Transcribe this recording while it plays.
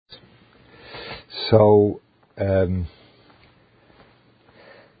So,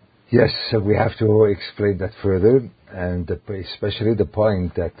 yes, so we have to explain that further, and especially the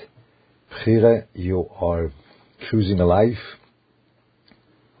point that Bechira, you are choosing a life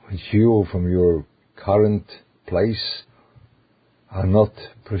which you, from your current place, are not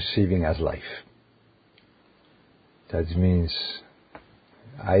perceiving as life. That means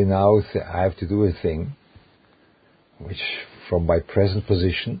I now I have to do a thing which, from my present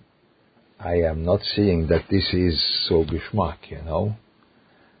position, I am not seeing that this is so geschmack,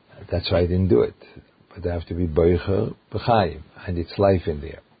 That's why I didn't do it. But I have to be boicher b'chaim, and it's life in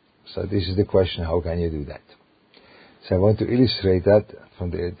there. So this is the question: how can you do that? So I want to illustrate that.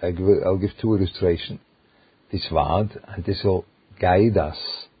 I'll give two illustrations. This word, and this will guide us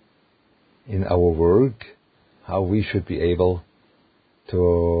in our work, how we should be able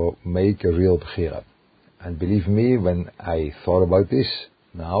to make a real bechira. And believe me, when I thought about this,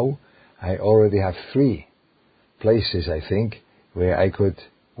 now I already have 3 places, I think, where I could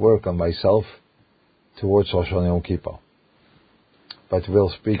work on myself towards Rosh Hashanah Yom Kippur. But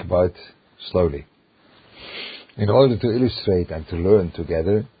we'll speak about slowly. In order to illustrate and to learn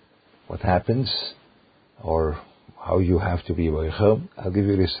together what happens, or how you have to be boicher, I'll give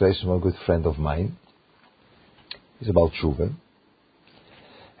you an illustration from a good friend of mine. He's about Tshuva,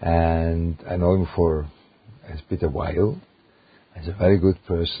 and I know him for a bit a while. He's a very good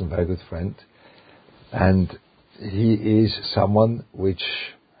person, very good friend, and he is someone which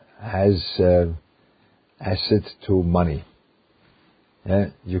has asset to money. Yeah?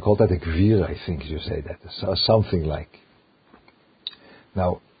 You call that a gvir, I think you say that, so something like.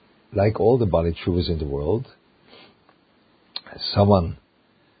 Now, like all the Bali Tshuvas in the world, someone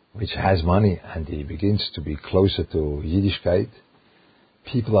which has money and he begins to be closer to Yiddishkeit,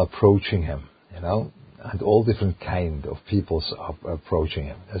 people are approaching him, and all different kind of peoples are approaching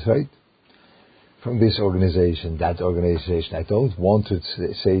him. That's right. From this organization, that organization. I don't want to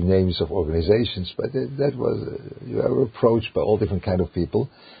say names of organizations, but that was you are approached by all different kind of people,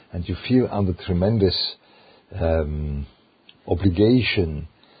 and you feel under tremendous obligation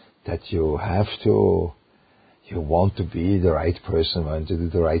that you want to be the right person, want to do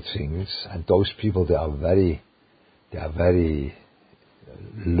the right things, and those people they are very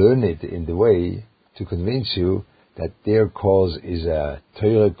learned in the way to convince you that their cause is a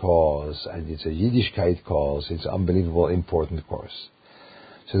Torah cause, and it's a Yiddishkeit cause, it's an unbelievable important cause.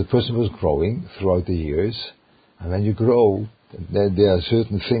 So the person was growing throughout the years, and when you grow, there are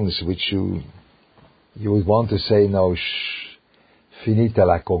certain things which you would want to say, no, finita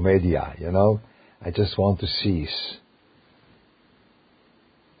la commedia, I just want to cease.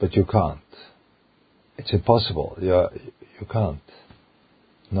 But you can't. It's impossible. You can't.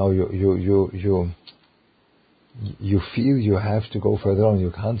 No, you feel you have to go further on.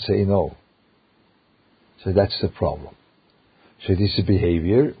 You can't say no. So that's the problem. So this is a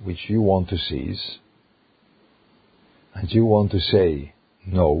behavior which you want to cease, and you want to say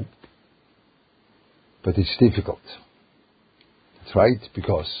no, but it's difficult. That's right,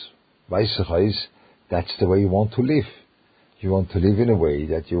 because that's the way you want to live. You want to live in a way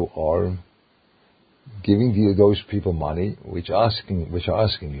that you are giving those people money which are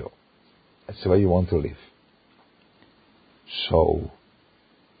asking you. That's the way you want to live. So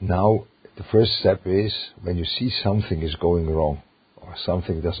now the first step is when you see something is going wrong or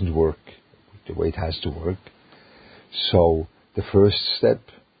something doesn't work the way it has to work. So the first step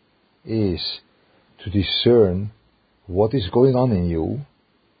is to discern what is going on in you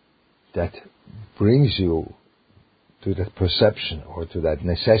that brings you to that perception or to that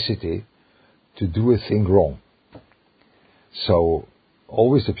necessity to do a thing wrong. So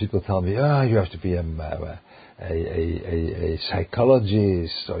always the people tell me, you have to be a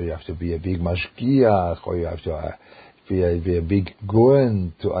psychologist, or you have to be a big mashgiach, or you have to be a big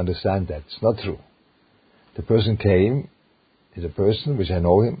goen to understand that. It's not true. The person is a person which I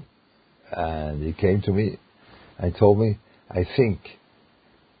know him, and he came to me and told me, I think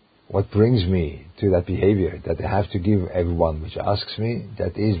what brings me to that behavior that I have to give everyone which asks me,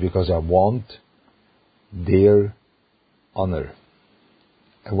 that is because I want their honor.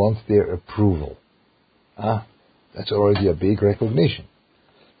 I want their approval. That's already a big recognition.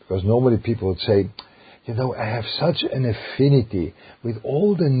 Because normally people would say, I have such an affinity with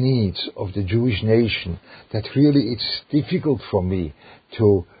all the needs of the Jewish nation that really it's difficult for me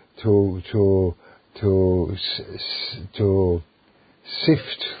to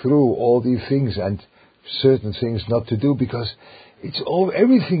sift through all these things and certain things not to do, because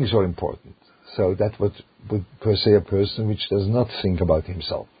everything is so important. So that would per se a person which does not think about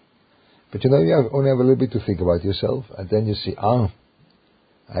himself. But you only have a little bit to think about yourself, and then you see, I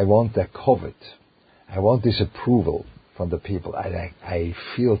want that covet. I want this approval from the people. I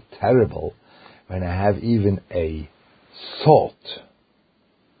feel terrible when I have even a thought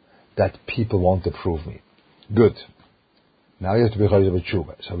that people won't approve me. Good. Now you have to be choizer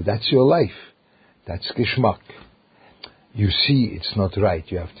b'tshuva. So that's your life. That's geschmack. You see it's not right.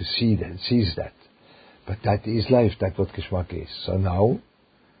 You have to seize that. But that is life. That's what geschmack is. So now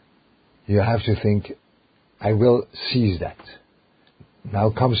you have to think, I will seize that. Now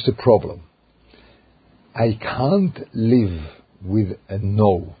comes the problem. I can't live with a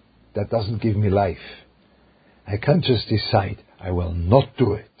no. That doesn't give me life. I can't just decide, I will not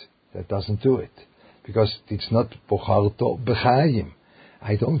do it. That doesn't do it. Because it's not bocharto b'chaim.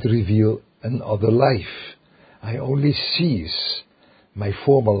 I don't reveal another life. I only seize my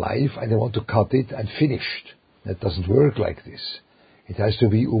former life and I want to cut it and finished. That doesn't work like this. It has to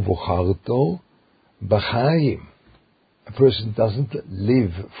be ubocharto b'chaim. A person doesn't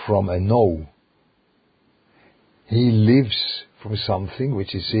live from a no. He lives from something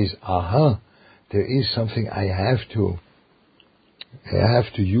which he says, aha, there is something I have to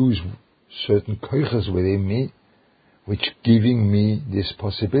use certain koiches within me, which giving me this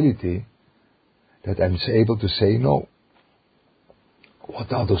possibility that I'm able to say no.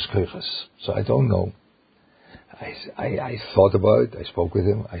 What are those koiches? So I don't know. I thought about it, I spoke with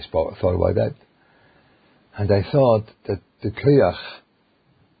him, thought about that, and I thought that the koich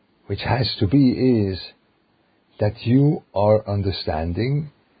which has to be is that you are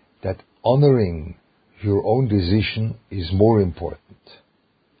understanding that honoring your own decision is more important.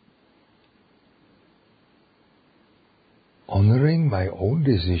 Honoring my own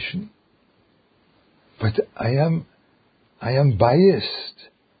decision? But I am biased.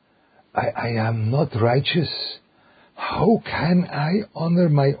 I am not righteous. How can I honor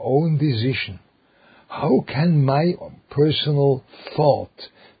my own decision? How can my personal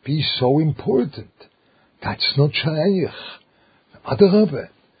thought be so important? That's not shaykh. Adarabah.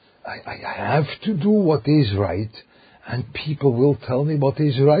 I have to do what is right, and people will tell me what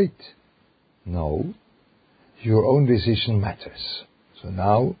is right. No, your own decision matters. So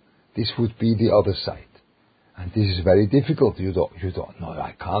now, this would be the other side. And this is very difficult. You don't, no,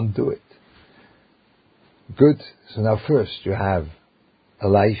 I can't do it. Good. So now first you have a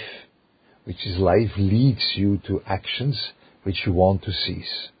life, which is life leads you to actions which you want to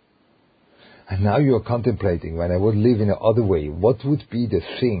seize. And now you are contemplating, when I would live in another way, what would be the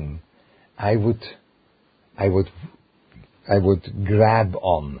thing I would grab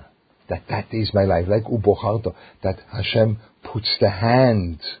on, that is my life, like ubocharto, that Hashem puts the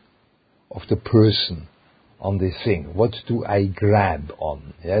hand of the person on the thing. What do I grab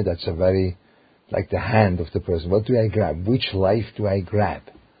on? Yeah, that's a very, like the hand of the person. What do I grab? Which life do I grab?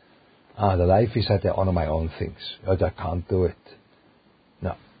 The life is that I honor my own things. I can't do it.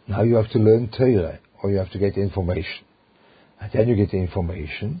 No. Now you have to learn Torah, or you have to get information. And then you get the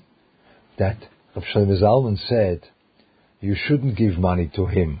information that Rav Shlomo Zalman said, you shouldn't give money to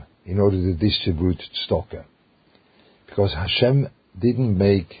him in order to distribute tzedakah. Because Hashem didn't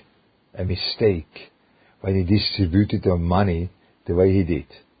make a mistake when he distributed the money the way he did.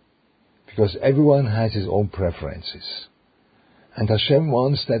 Because everyone has his own preferences. And Hashem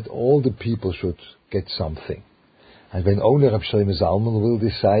wants that all the people should get something. And when only Rav Shlomo Zalman will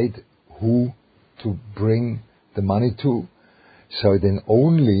decide who to bring the money to, so then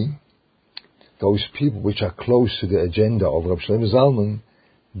only those people which are close to the agenda of Rav Shlomo Zalman,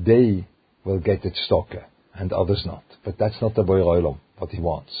 they will get the tzedakah, and others not. But that's not the Borei Olam, what he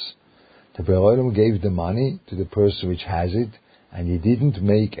wants. The Borei Olam gave the money to the person which has it, and he didn't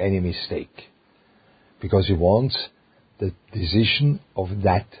make any mistake. Because he wants the decision of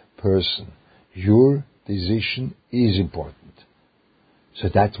that person. Your decision is important. So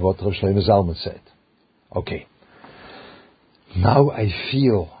that's what Rav Shlomo Zalman said. Okay. Now I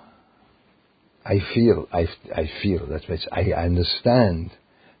feel, that means I understand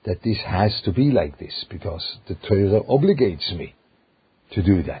that this has to be like this, because the Torah obligates me to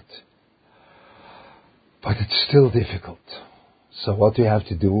do that. But it's still difficult. So what do you have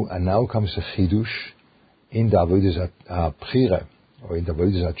to do? And now comes the chidush in the avodas bchira, or in the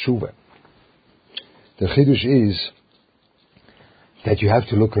avodas tshuva. The chidush is that you have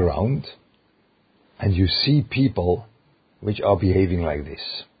to look around and you see people which are behaving like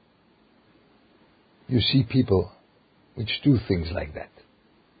this. You see people which do things like that.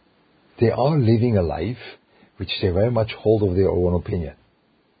 They are living a life which they very much hold of their own opinion.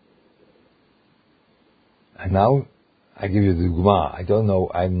 And now I give you the dugma. I don't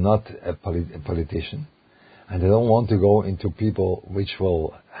know, I'm not a politician, and I don't want to go into people which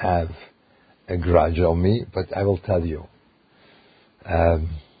will have a grudge on me, but I will tell you.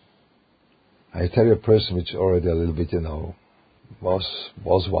 I I tell you a person which already a little bit, was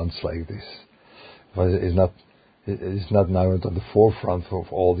once like this, but is not now on the forefront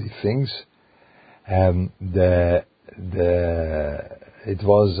of all these things. It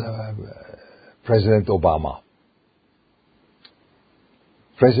was President Obama.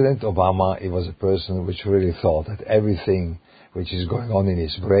 President Obama, he was a person which really thought that everything which is going on in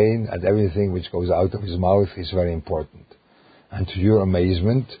his brain and everything which goes out of his mouth is very important. And to your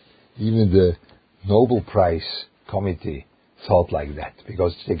amazement, even the Nobel Prize committee thought like that,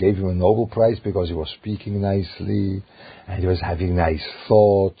 because they gave him a Nobel Prize because he was speaking nicely, and he was having nice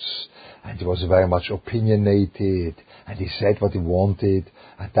thoughts, and he was very much opinionated, and he said what he wanted,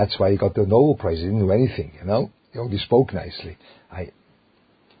 and that's why he got the Nobel Prize. He didn't do anything, He only spoke nicely.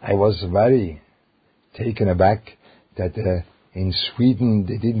 I was very taken aback that in Sweden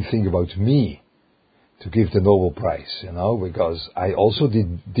they didn't think about me to give the Nobel Prize, because I also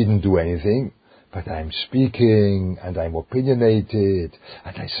didn't do anything, but I'm speaking and I'm opinionated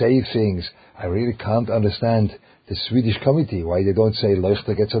and I say things. I really can't understand the Swedish committee, why they don't say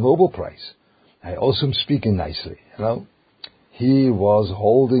Leuchter gets a Nobel Prize. I also am speaking nicely, He was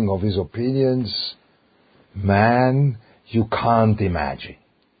holding of his opinions, man, you can't imagine.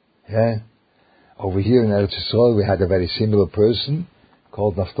 Yeah? Over here in Eretz Yisrael we had a very similar person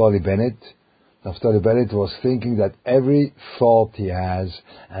called Naftali Bennett. Naftali Bennett was thinking that every thought he has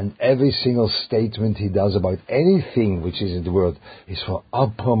and every single statement he does about anything which is in the world is for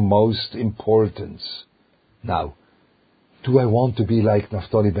uppermost importance. Now, do I want to be like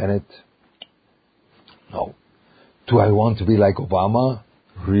Naftali Bennett? No. Do I want to be like Obama?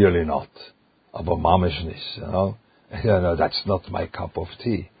 Really not. Aber Mameshnis, No, that's not my cup of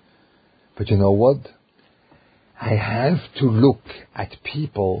tea. But you know what? I have to look at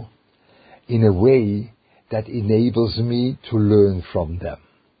people in a way that enables me to learn from them,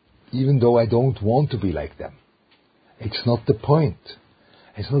 even though I don't want to be like them. It's not the point.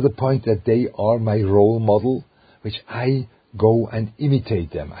 It's not the point that they are my role model, which I go and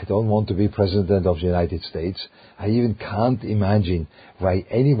imitate them. I don't want to be President of the United States. I even can't imagine why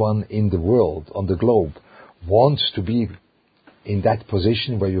anyone in the world, on the globe, wants to be in that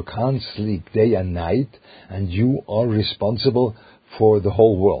position where you can't sleep day and night and you are responsible for the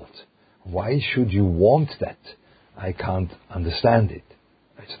whole world. Why should you want that? I can't understand it.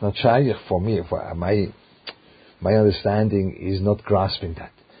 It's not shaykh for me. My understanding is not grasping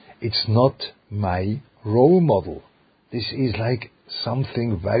that. It's not my role model. This is like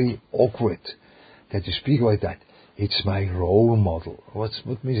something very awkward that you speak about that. It's my role model. What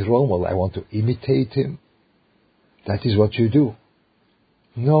means role model? I want to imitate him. That is what you do.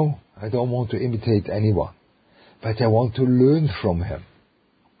 No, I don't want to imitate anyone. But I want to learn from him.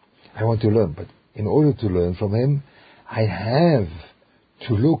 I want to learn. But in order to learn from him, I have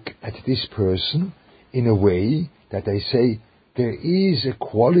to look at this person in a way that I say, there is a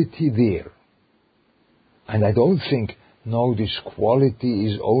quality there. And I don't think, no, this quality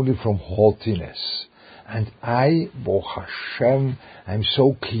is only from haughtiness. And Baruch Hashem, I'm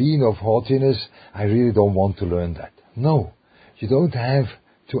so clean of haughtiness, I really don't want to learn that. No, you don't have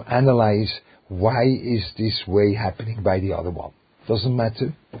to analyze why is this way happening by the other one. Doesn't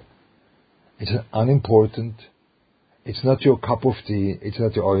matter. It's unimportant. It's not your cup of tea. It's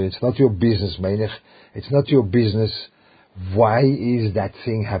not your business, Meinech. It's not your business. Why is that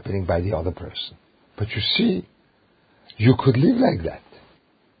thing happening by the other person? But you see, you could live like that.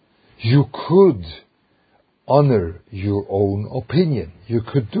 You could honor your own opinion. You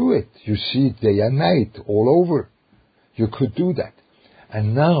could do it. You see it day and night, all over. You could do that.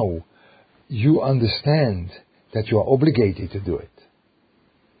 And now you understand that you are obligated to do it.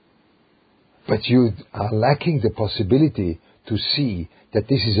 But you are lacking the possibility to see that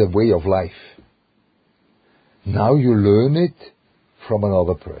this is a way of life. Now you learn it from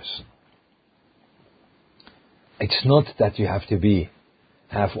another person. It's not that you have to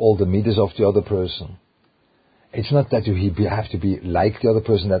have all the midas of the other person. It's not that you have to be like the other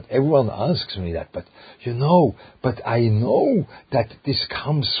person. That everyone asks me that, but I know that this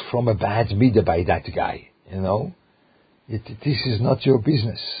comes from a bad midah by that guy. This is not your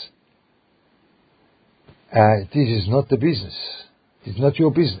business. This is not the business. It's not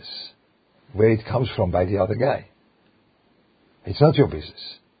your business where it comes from by the other guy. It's not your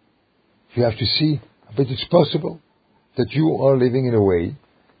business. You have to see, but it's possible that you are living in a way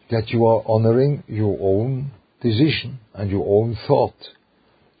that you are honoring your own decision and your own thought.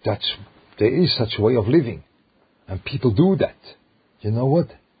 There is such a way of living, and people do that. You know what?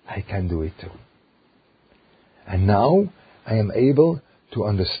 I can do it too. And now I am able to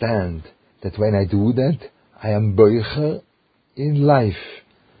understand that when I do that, I am boicher in life,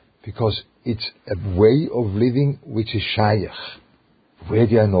 because it's a way of living which is shaykh. Where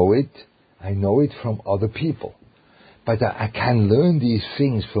do I know it? I know it from other people. But I can learn these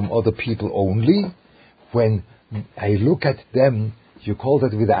things from other people only when I look at them. You call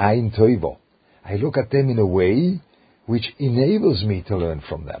that with Ein Toivo. I look at them in a way which enables me to learn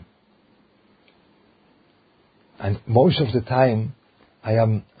from them. And most of the time, I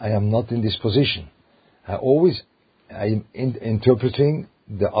am not in this position. I am interpreting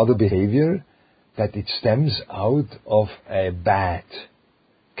the other behavior that it stems out of a bad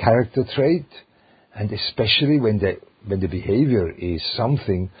character trait, and especially when the behavior is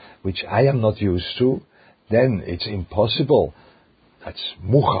something which I am not used to, then it's impossible. That's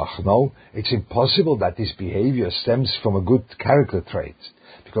muchach, no? It's impossible that this behavior stems from a good character trait,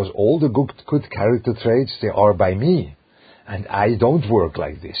 because all the good character traits, they are by me. And I don't work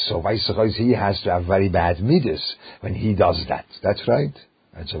like this. So Weisserhois, he has to have very bad midas when he does that. That's right.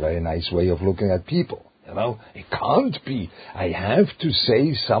 That's a very nice way of looking at people. You know, it can't be. I have to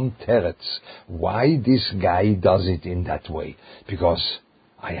say some teretz why this guy does it in that way, because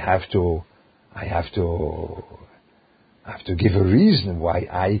I have to give a reason why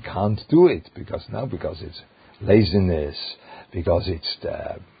I can't do it. Because it's laziness, because it's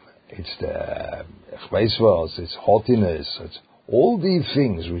haughtiness, it's all these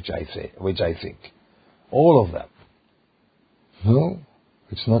things which I think, all of them. No,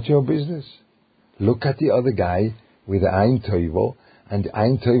 it's not your business. Look at the other guy with the Ein Toivo, and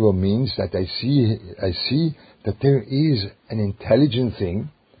Ein Toivo means that I see that there is an intelligent thing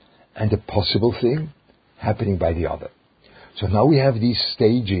and a possible thing happening by the other. So now we have these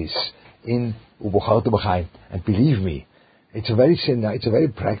stages in Ubocharta B'chaim, and believe me, it's a very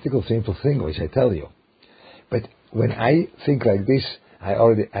practical, simple thing, which I tell you. But when I think like this,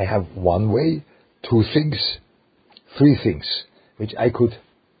 I have one way, two things, three things, which I could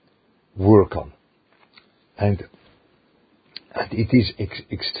work on. And it is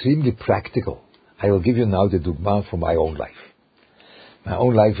extremely practical. I will give you now the dugma for my own life. My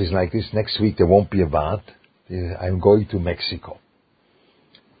own life is like this. Next week there won't be a Vat. I'm going to Mexico.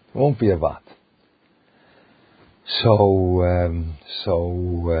 There won't be a Vat.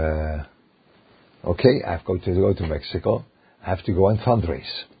 Okay, I have to go to Mexico. I have to go and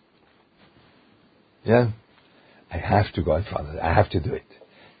fundraise. Yeah? I have to go and fundraise. I have to do it.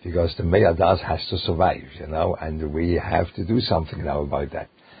 Because the Meyadas has to survive, you know, and we have to do something now about that.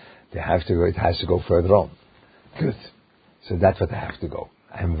 It has to go further on. Good. So that's what I have to go.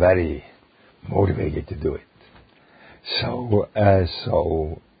 I'm very motivated to do it. So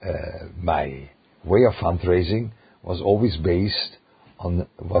my way of fundraising was always based on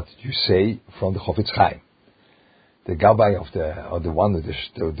what you say from the Chofetz Chaim. The gabbai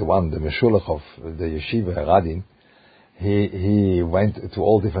the Meshulach of the Yeshiva Radin, he went to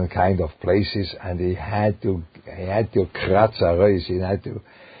all different kind of places, and he had to kratz arois. He had to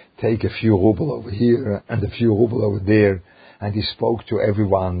take a few ruble over here and a few ruble over there, and he spoke to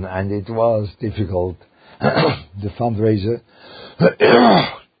everyone, and it was difficult. The fundraiser,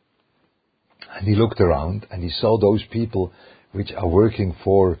 and he looked around and he saw those people which are working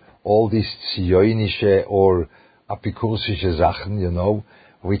for all these zionische or apikursische Sachen, you know,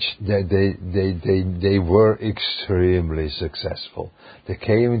 which they were extremely successful. They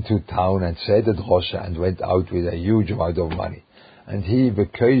came into town and said the drosha and went out with a huge amount of money. And he,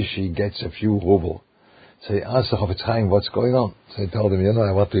 Bekoishi, gets a few ruble. So he asked the Chofetz Chaim, what's going on? So he told him,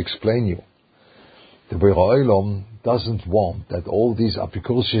 I want to explain you. The Borei Olam doesn't want that all these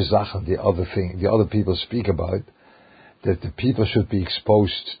apikursische Sachen, the other people speak about, that the people should be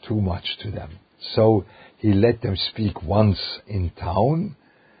exposed too much to them. So he let them speak once in town,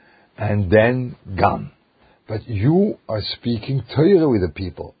 and then gone. But you are speaking Torah with the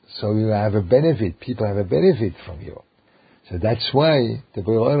people, so you have a benefit. People have a benefit from you. So that's why the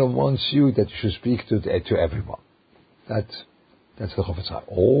Borei Olam wants you that you should speak to everyone. That's the Chofetz Chaim.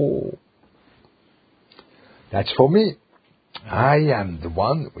 Oh, that's for me. I am the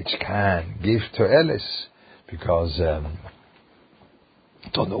one which can give to Elis, because I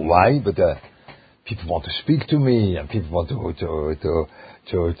don't know why, but people want to speak to me, and people want to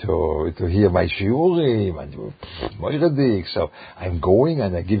hear my shiurim and moiradik. So I'm going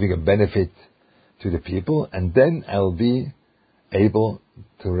and I'm giving a benefit to the people, and then I'll be able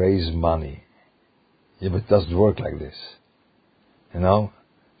to raise money. Yeah, but it doesn't work like this.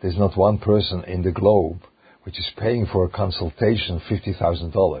 There's not one person in the globe which is paying for a consultation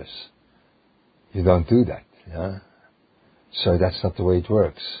 $50,000. You don't do that, yeah? So that's not the way it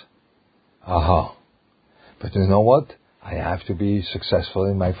works. Aha. But you know what? I have to be successful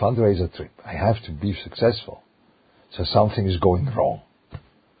in my fundraiser trip. I have to be successful. So something is going wrong.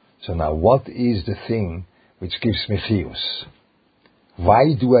 So now, what is the thing which gives me chiyus?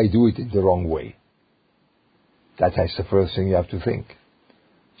 Why do I do it in the wrong way? That is the first thing you have to think.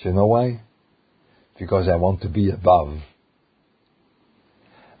 Do you know why? Because I want to be above.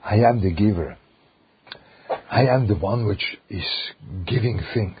 I am the giver. I am the one which is giving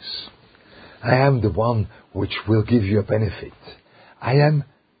things. I am the one which will give you a benefit. I am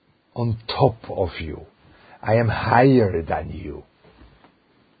on top of you. I am higher than you.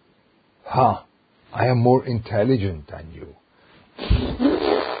 I am more intelligent than you.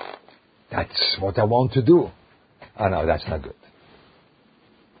 That's what I want to do. Oh no, that's not good.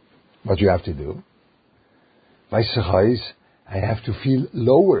 What you have to do, I have to feel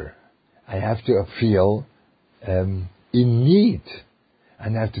lower. I have to feel in need.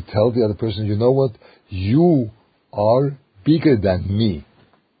 And I have to tell the other person, you know what? You are bigger than me.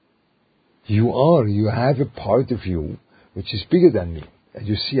 You have a part of you which is bigger than me. And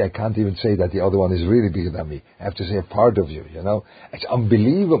you see, I can't even say that the other one is really bigger than me. I have to say a part of you, It's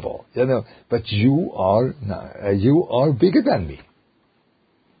unbelievable, But you are bigger than me.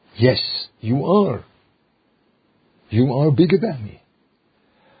 Yes, you are. You are bigger than me.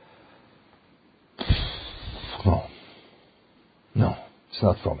 No, it's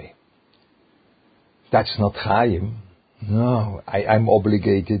not for me. That's not Chaim. No, I'm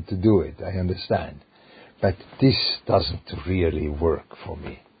obligated to do it, I understand. But this doesn't really work for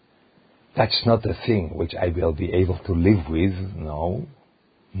me. That's not a thing which I will be able to live with. No.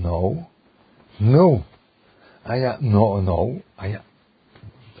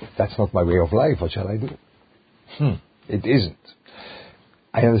 That's not my way of life. What shall I do? It isn't.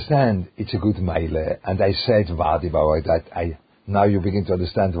 I understand it's a good meile, and I said Vadim about that. Now you begin to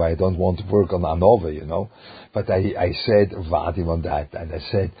understand why I don't want to work on Anova, But I said Vadim on that, and I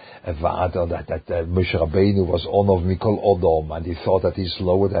said Vad on that Moshe Rabbeinu was Onov Mikol Odom, and he thought that he's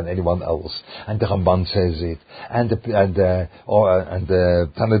lower than anyone else. And the Ramban says it, and the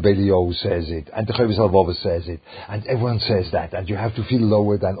Tanel Belio says it, and the Chavis Alvova says it, and everyone says that, and you have to feel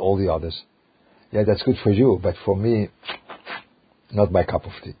lower than all the others. Yeah, that's good for you, but for me, not my cup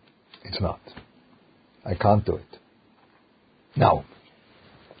of tea. It's not. I can't do it. Now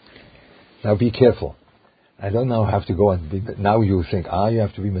be careful. I don't now have to go and be, now you think, you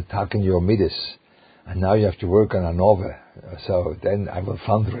have to be metaken your midis, and now you have to work on Anova. So then I will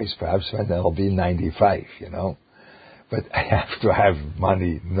fundraise perhaps when I'll be 95, But I have to have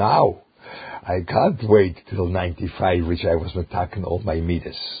money now. I can't wait till 95, which I was metaken all my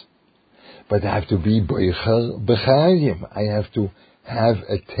midis. But I have to be boicher b'chayim. I have to have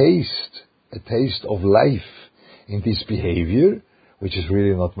a taste of life in this behavior, which is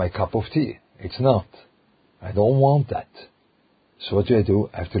really not my cup of tea. It's not. I don't want that. So what do?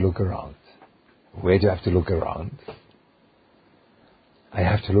 I have to look around. Where do I have to look around? I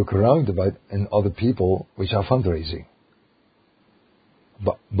have to look around and other people which are fundraising.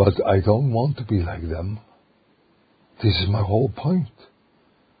 But I don't want to be like them. This is my whole point.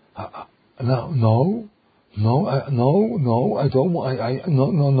 No, I don't want.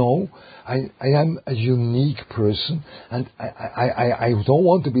 No. I am a unique person, and I don't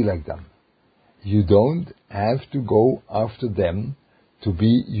want to be like them. You don't have to go after them to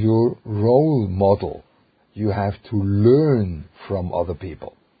be your role model. You have to learn from other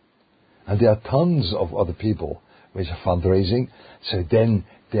people, and there are tons of other people which are fundraising. So then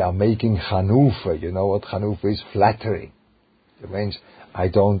they are making chanufa. You know what chanufa is? Flattering. It means I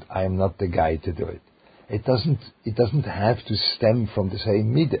am not the guy to do it. It doesn't have to stem from the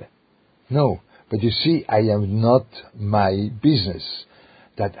same midah. No, but you see, I am not my business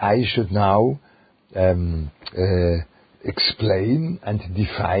that I should now explain and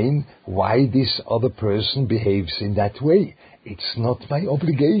define why this other person behaves in that way. It's not my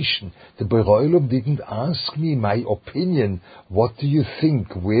obligation. The Beroilum didn't ask me my opinion. What do you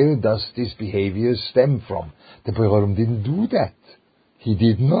think? Where does this behavior stem from? The Beroilum didn't do that. He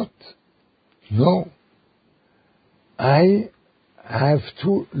did not. No. I have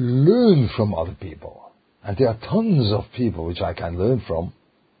to learn from other people. And there are tons of people which I can learn from.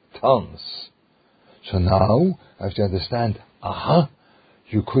 Tons. So now I have to understand,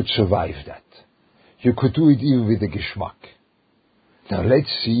 you could survive that. You could do it even with a geschmack. Now let's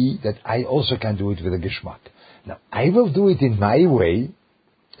see that I also can do it with a geschmack. Now I will do it in my way.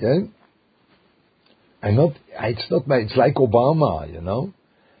 Yeah? It's like Obama,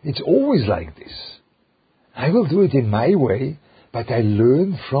 It's always like this. I will do it in my way, but I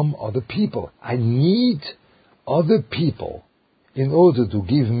learn from other people. I need other people in order to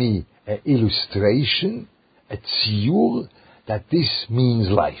give me an illustration, a tziur, that this means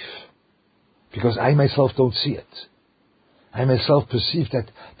life. Because I myself don't see it. I myself perceive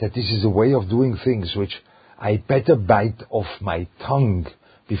that this is a way of doing things which I better bite off my tongue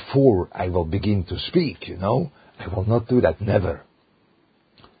before I will begin to speak, I will not do that, never.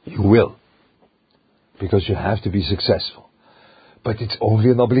 You will. Because you have to be successful. But it's only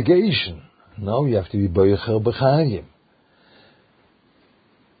an obligation. No, you have to be boicher b'chayim.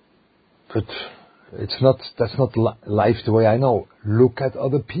 But that's not life the way I know. Look at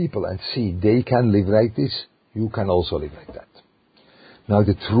other people and see, they can live like this, you can also live like that. Now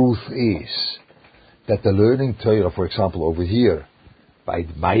the truth is that the learning Torah, for example over here, by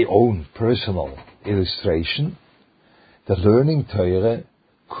my own personal illustration, the learning Torah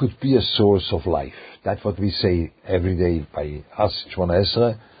could be a source of life. That's what we say every day by us, Shmona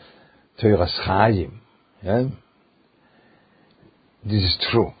Esrei, Torah's Chayim. Yeah? This is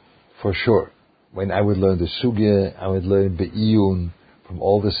true, for sure. When I would learn the Sugya, I would learn Be'iyun from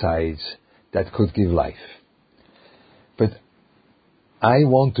all the sides, that could give life. But I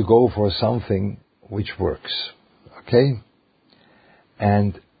want to go for something which works. Okay?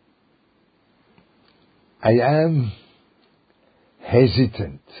 And I am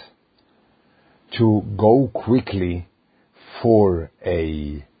hesitant to go quickly for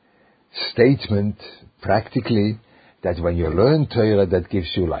a statement, practically, that when you learn Torah, that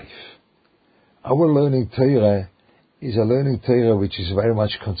gives you life. Our learning Torah is a learning Torah which is very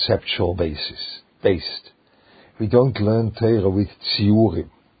much conceptual based. We don't learn Torah with tziurim,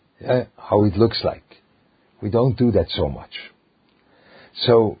 how it looks like. We don't do that so much.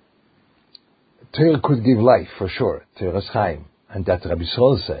 So, Torah could give life, for sure, Torah's Chaim. And that Rabbi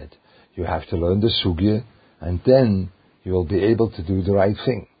Yisrael said, you have to learn the Sugya, and then you will be able to do the right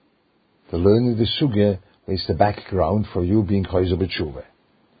thing. The learning the Sugya is the background for you being Chayzer B'Tshuvah.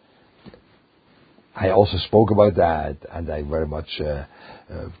 I also spoke about that, and I very much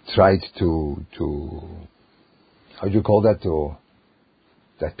tried to how do you call that,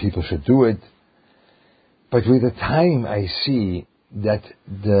 that people should do it. But with the time I see that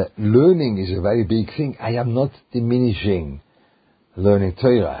the learning is a very big thing. I am not diminishing learning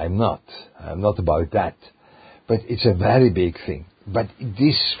Torah. I'm not about that. But it's a very big thing. But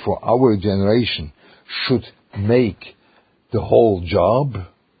this, for our generation, should make the whole job.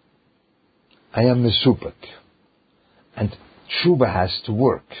 I am mesupek. And tshuva has to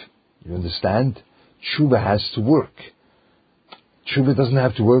work. You understand? Tshuva has to work. Tshuva doesn't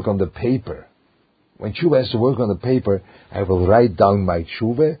have to work on the paper. When tshuva has to work on the paper, I will write down my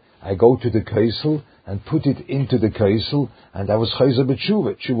tshuva, I go to the kaisel and put it into the kaisel, and I was chayzer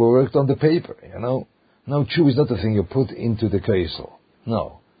b'tshuva. Tshuva worked on the paper, No, tshuva is not a thing you put into the kaisel.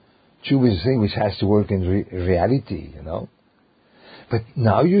 No. Tshuva is a thing which has to work in reality, But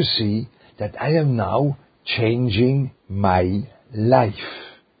now you see that I am now changing my life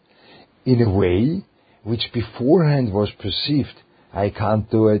in a way which beforehand was perceived, I can't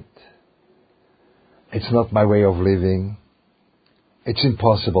do it. It's not my way of living. It's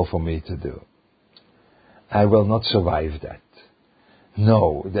impossible for me to do. I will not survive that.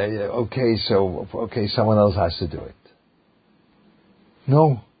 No, someone else has to do it.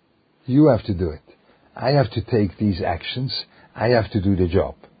 No, you have to do it. I have to take these actions. I have to do the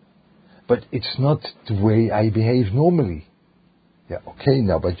job. But it's not the way I behave normally.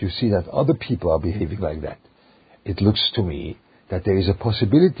 But you see that other people are behaving like that. It looks to me that there is a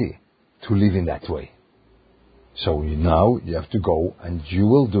possibility to live in that way. So now you have to go and you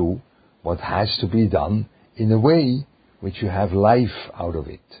will do what has to be done in a way which you have life out of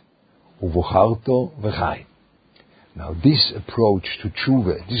it. Uvocharto v'chai. Now this approach to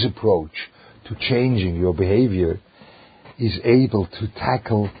tshuva, this approach to changing your behavior is able to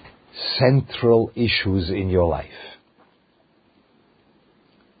tackle central issues in your life.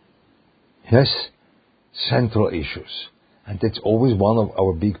 Yes, central issues. And that's always one of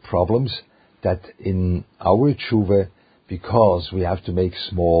our big problems, that in our tshuva, because we have to make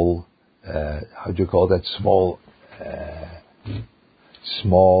small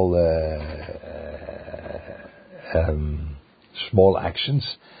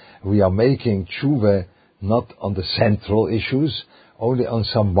actions, we are making tshuva not on the central issues, only on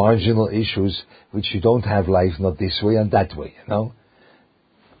some marginal issues which you don't have life not this way and that way,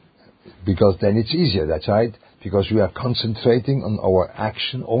 Because then it's easier, that's right, because we are concentrating on our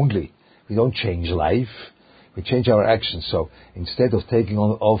action only. We don't change life, we change our actions. So instead of taking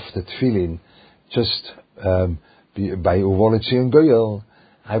off the tefillin just by Uvolet Zion Goyel,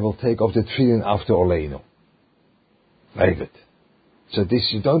 I will take off the tefillin after Oleinu. Very good. So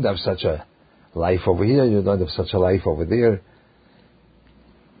this, you don't have such a life over here, you don't have such a life over there.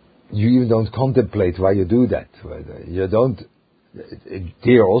 You even don't contemplate why you do that. You don't.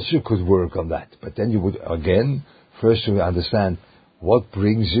 There also you could work on that, but then you would again First you understand what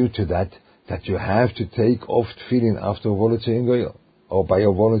brings you to that you have to take off tefillin after a volunteering goyal, or by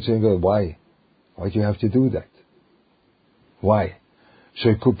a volunteering goyal. Why? Why do you have to do that? Why? So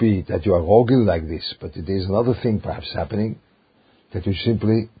it could be that you are rogil like this, but there is another thing perhaps happening, that you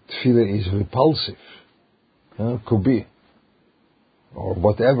simply, tefillin is repulsive. Could be. Or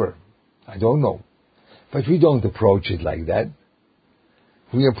whatever. I don't know. But we don't approach it like that.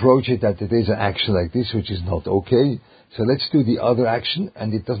 We approach it that there is an action like this which is not okay. So let's do the other action,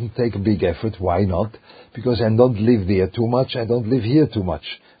 and it doesn't take a big effort. Why not? Because I don't live there too much, I don't live here too much.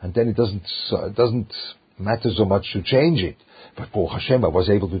 And then it doesn't matter so much to change it. But Baruch Hashem, I was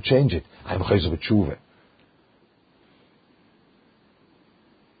able to change it. I'm Chayzer B'tshuva.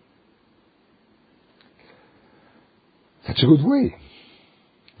 That's a good way.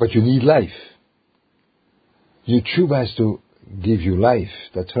 But you need life. Your tshuva has to give you life.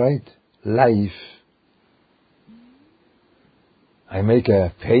 That's right. Life. I make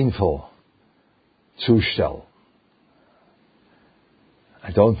a painful Zustand.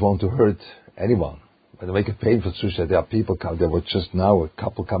 I don't want to hurt anyone. But I make a painful Zustand. There are people, there were just now a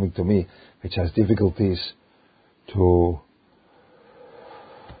couple coming to me which has difficulties to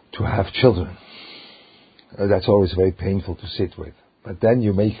have children. That's always very painful to sit with. But then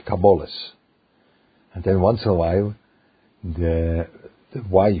you make Kabbalahs. And then once in a while, the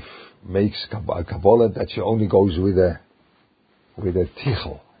wife makes a Kabbalah that she only goes with a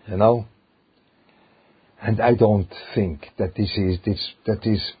tichel, you know? And I don't think that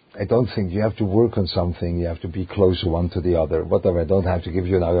I don't think you have to work on something, you have to be closer one to the other. Whatever, I don't have to give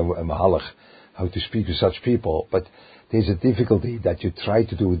you now a mahalach, how to speak to such people, but there's a difficulty that you try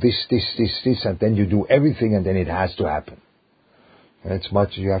to do this, and then you do everything, and then it has to happen. And it's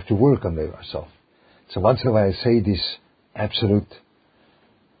much you have to work on yourself. So once in a while I say this absolute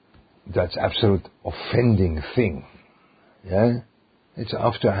offending thing. Yeah? It's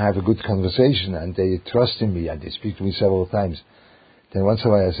after I have a good conversation and they trust in me and they speak to me several times. Then once in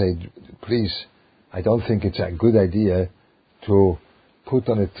a while I say, please, I don't think it's a good idea to put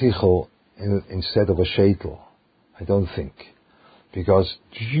on a tichel instead of a sheitel. I don't think. Because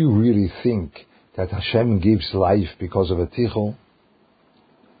do you really think that Hashem gives life because of a tichel?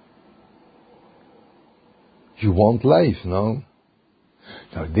 You want life, no?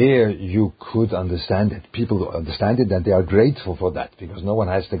 Now there you could understand it. People understand it and they are grateful for that because no one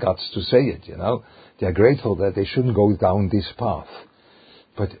has the guts to say it, you know. They are grateful that they shouldn't go down this path.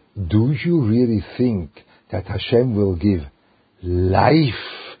 But do you really think that Hashem will give life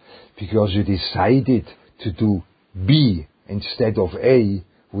because you decided to do B instead of A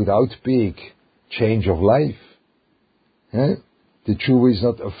without big change of life? Eh? The tshuva is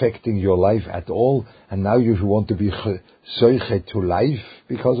not affecting your life at all, and now you want to be zoichet to life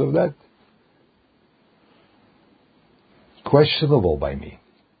because of that? Questionable by me.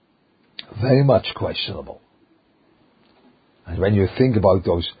 Very much questionable. And when you think about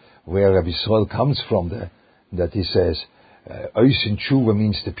those, where Rabbi Yisrael comes from, that he says, Ois in tshuva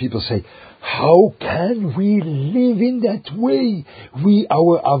means the people say, how can we live in that way?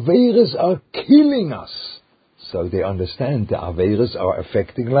 Our averas are killing us. So they understand the averas are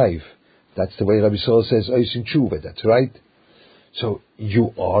affecting life. That's the way Rabbi Yisrael says, Ois in tshuva, that's right. So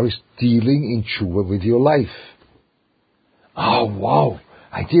you are dealing in tshuva with your life. Oh wow,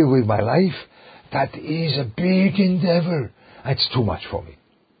 I deal with my life? That is a big endeavor. It's too much for me.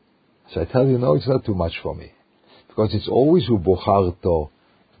 So I tell you, no, it's not too much for me. Because it's always ubocharto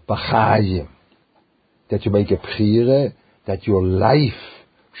b'chayim, that you make a bchira, that your life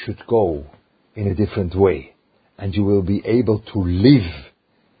should go in a different way. And you will be able to live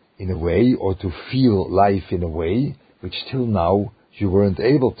in a way, or to feel life in a way, which till now you weren't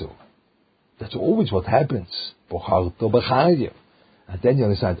able to. That's always what happens. Bocharto b'chayim. And then you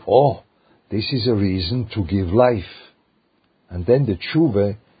understand, oh, this is a reason to give life. And then the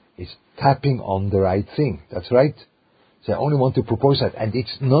tshuva is tapping on the right thing. That's right. So I only want to propose that. And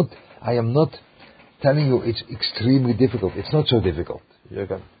it's not, I am not telling you it's extremely difficult. It's not so difficult.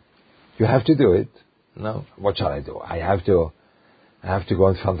 You have to do it. No, what shall I do? I have to go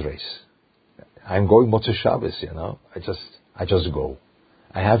and fundraise. I'm going Motzei Shabbos, you know. I just go.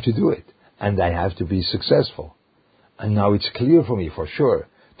 I have to do it. And I have to be successful. And now it's clear for me, for sure,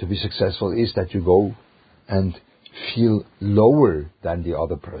 to be successful is that you go and feel lower than the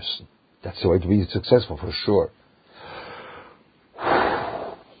other person. That's the way to be successful, for sure.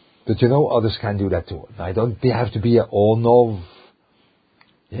 But you know, others can do that too. They have to be an Ornov.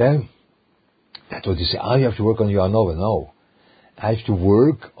 Yeah? That's what you say. You have to work on your Ornov. No. I have to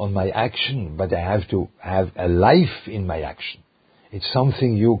work on my action, but I have to have a life in my action. It's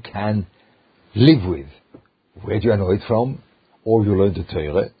something you can live with Where do you know it from? Or you learn the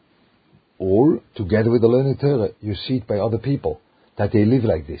Torah, or together with the learning Torah, you see it by other people, that they live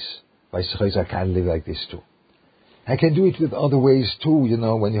like this. I can live like this too. I can do it with other ways too,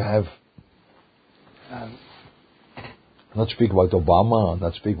 when you have, not speak about Obama,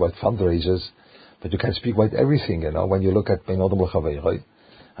 not speak about fundraisers, but you can speak about everything, when you look at Ben Adam L'Chaveiroi,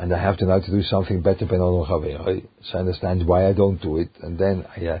 and I have to now to do something better Ben Adam L'Chaveiroi, so I understand why I don't do it, and then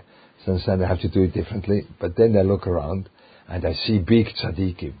I understand I have to do it differently, but then I look around, and I see big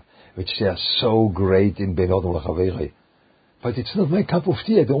tzaddikim, which they are so great in Ben Adam L'Chaveiroi, but it's not my cup of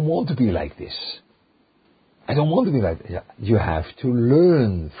tea. I don't want to be like this. I don't want to be like that. Yeah. You have to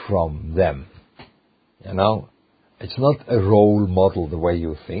learn from them. It's not a role model the way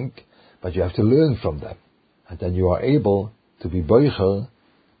you think, but you have to learn from them. And then you are able to be boicher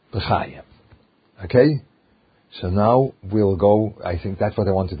b'chayim. Okay? So now we'll go, I think that's what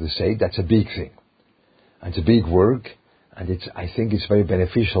I wanted to say. That's a big thing. And it's a big work, and I think it's very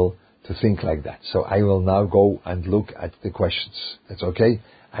beneficial to think like that. So I will now go and look at the questions. That's okay?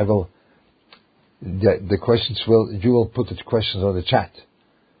 The questions you will put the questions on the chat.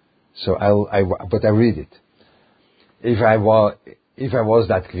 So but I read it. If I was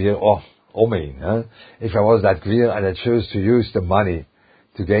that queer, if I was that queer and I chose to use the money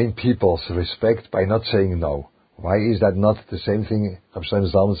to gain people's respect by not saying no, why is that not the same thing Rabbi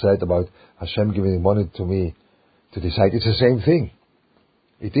Shlomo Zalman said about Hashem giving money to me to decide? It's the same thing.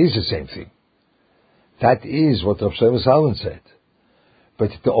 It is the same thing. That is what Rabbi Shlomo Zalman said.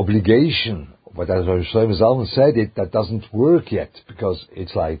 But the obligation, but as Rabbi Shlomo Zalman said it, that doesn't work yet, because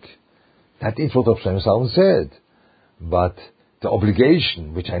it's like, that is what Rabbi Shlomo Zalman said. But the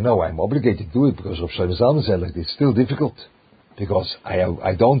obligation, which I know I'm obligated to do it because Rabbi Shlomo Zalman said it, it's still difficult. Because I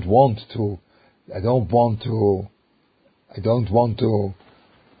don't want to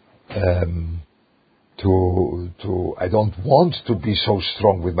be so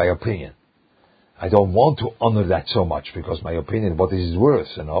strong with my opinion. I don't want to honor that so much, because my opinion, what is it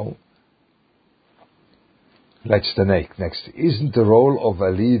worth, Let's the next. Isn't the role of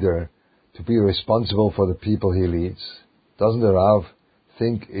a leader to be responsible for the people he leads? Doesn't the Rav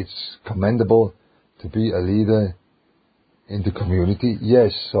think it's commendable to be a leader in the community?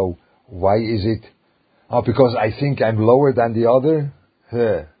 Yes, so why is it? Because I think I'm lower than the other?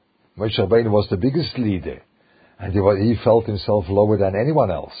 Moshe Rabbeinu was the biggest leader, and he felt himself lower than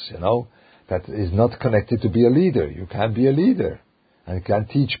anyone else, That is not connected to be a leader. You can be a leader, and you can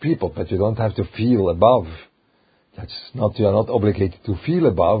teach people, but you don't have to feel above. You are not obligated to feel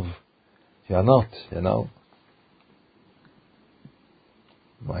above. You are not,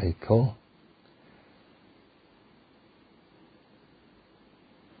 Michael.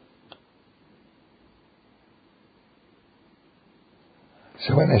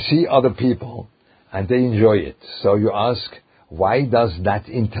 So when I see other people and they enjoy it, so you ask, why does that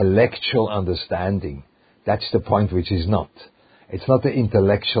intellectual understanding, that's the point which is not. It's not the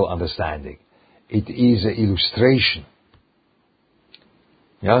intellectual understanding. It is an illustration.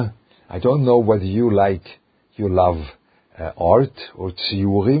 Yeah? I don't know whether you love art or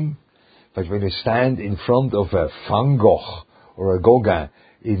tziurim, but when you stand in front of a Van Gogh or a Gauguin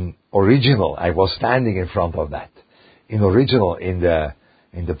in original, I was standing in front of that. In original, in the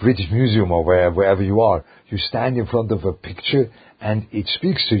British Museum or wherever you are, you stand in front of a picture and it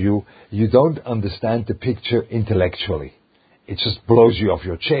speaks to you. You don't understand the picture intellectually. It just blows you off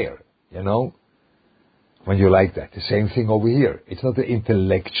your chair, when you like that. The same thing over here. It's not the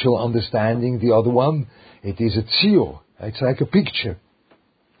intellectual understanding, the other one. It is a tziyur. It's like a picture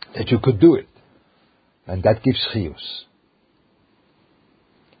that you could do it. And that gives chiyus.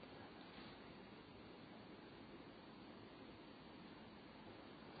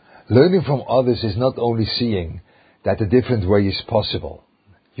 Learning from others is not only seeing that a different way is possible.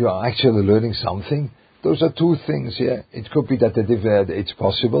 You are actually learning something. Those are two things, yeah. It could be that it's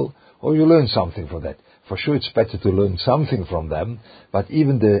possible, or you learn something from that. For sure it's better to learn something from them, but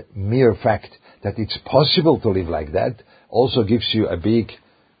even the mere fact that it's possible to live like that also gives you a big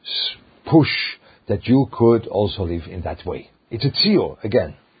push that you could also live in that way. It's a tziyur,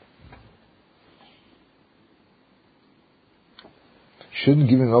 again. Shouldn't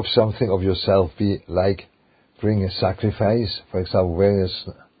giving up something of yourself be like bring a sacrifice? For example,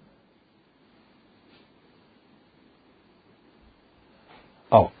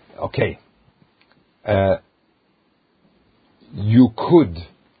 okay. You could.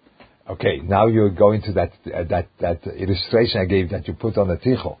 Okay, now you're going to that illustration I gave that you put on a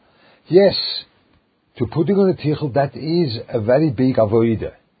tichel. Yes, to putting on a tichel, that is a very big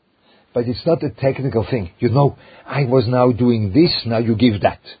avodah. But it's not a technical thing. I was now doing this, now you give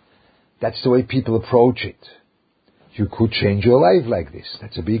that. That's the way people approach it. you could change your life like this.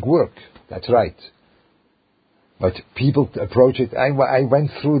 That's a big work. That's right. But people approach it. I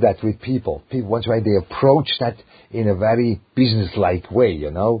went through that with people. People, once they approach that in a very business-like way,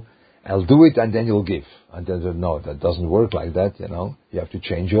 I'll do it and then you'll give. And then, no, that doesn't work like that, You have to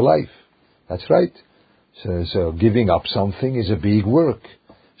change your life. That's right. So giving up something is a big work.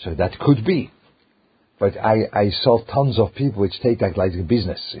 So that could be. But I saw tons of people which take that like a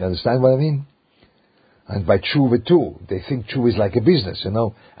business. You understand what I mean? And by tshuva too, they think tshuva is like a business,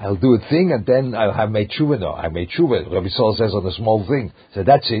 I'll do a thing and then I'll have made tshuva. No, I made tshuva. Rabbi Saul says on a small thing. So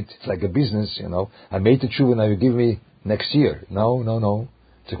that's it. It's like a business, I made the tshuva, now you give me next year. No.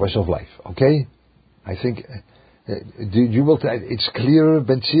 It's a question of life. Okay? I think, you will, it's clear,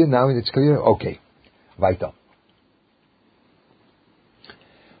 Ben Tzir, now it's clear? Okay. Weiter.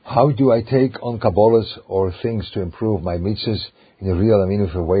 How do I take on Kabbalahs or things to improve my mitzvahs in a real,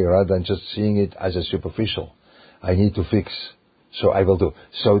 meaningful way rather than just seeing it as a superficial? I need to fix, so I will do.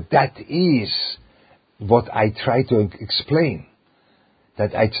 So that is what I try to explain.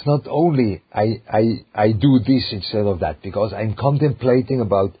 That it's not only I do this instead of that, because I'm contemplating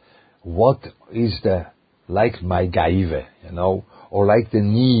about what is like my gaive, or like the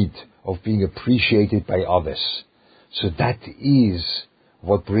need of being appreciated by others. So that is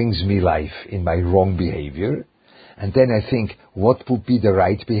what brings me life in my wrong behavior. And then I think, what would be the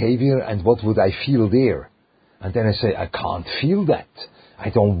right behavior and what would I feel there? And then I say, I can't feel that. I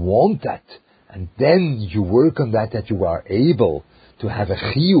don't want that. And then you work on that you are able to have a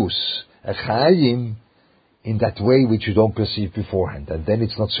chiyus, a chayim, in that way which you don't perceive beforehand. And then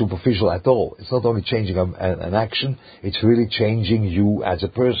it's not superficial at all. It's not only changing an action, it's really changing you as a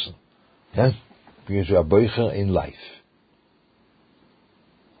person. Yeah? Because you are boicher in life.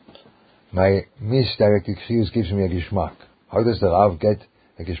 My misdirected chiyus gives me a geschmack. How does the Rav get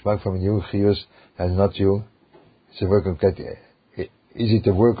a geschmack from a new chiyus and not you? It's a work of getting. Is it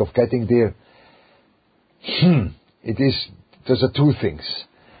the work of getting there? It is. Those are two things.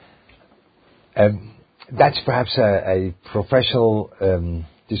 That's perhaps a professional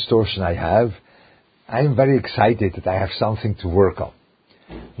distortion I have. I'm very excited that I have something to work on.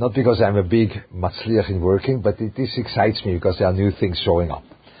 Not because I'm a big matzliach in working, but this excites me because there are new things showing up.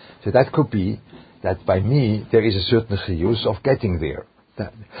 So that could be that by me there is a certain chiyus of getting there.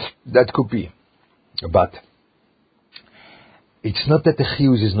 That could be. But it's not that the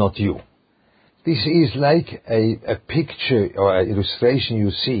chiyus is not you. This is like a picture or an illustration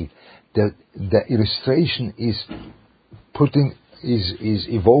you see. The illustration is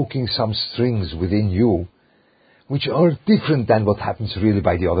evoking some strings within you, which are different than what happens really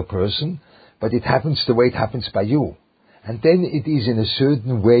by the other person, but it happens the way it happens by you. And then it is in a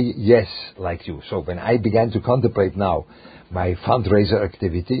certain way, yes, like you. So when I began to contemplate now my fundraiser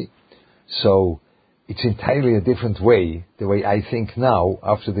activity, so it's entirely a different way, the way I think now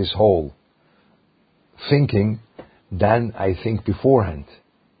after this whole thinking, than I think beforehand.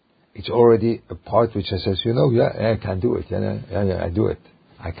 It's already a part which says, I can do it. I do it.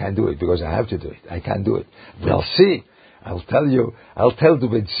 I can do it because I have to do it. I can do it. We'll see. I'll tell the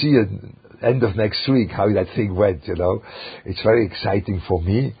B'Tzir end of next week how that thing went, It's very exciting for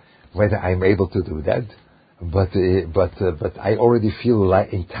me whether I'm able to do that. But I already feel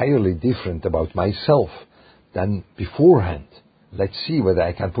entirely different about myself than beforehand. Let's see whether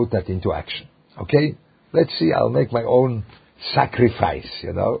I can put that into action. Okay? Let's see. I'll make my own sacrifice,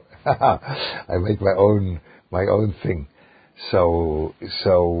 I make my own thing. So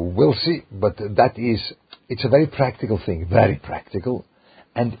we'll see. But it's a very practical thing, very practical,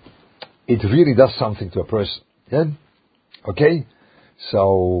 and it really does something to a person. Yeah? Okay?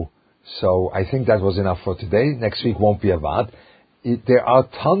 So I think that was enough for today. Next week won't be about. There are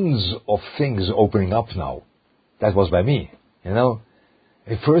tons of things opening up now. That was by me,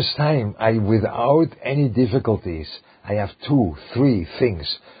 The first time without any difficulties, I have 2-3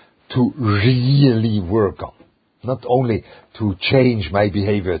 things to really work on. Not only to change my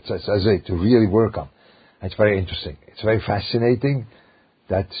behavior, to really work on. It's very interesting. It's very fascinating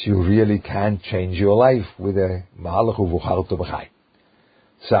that you really can change your life with a Mahalach Uvucharto B'chai.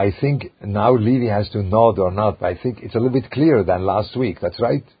 So I think now Levi has to nod or not, but I think it's a little bit clearer than last week. That's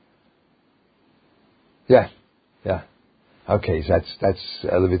right? Yeah. Okay, so that's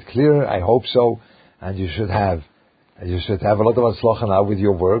a little bit clearer. I hope so. And you should have a lot of atzlacha now with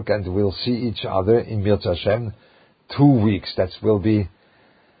your work, and we'll see each other in Mirza Hashem 2 weeks. That will be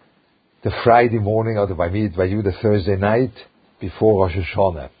the Friday morning, or by you the Thursday night before Rosh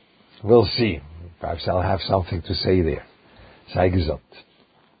Hashanah. We'll see. Perhaps I'll have something to say there. Sei gesund.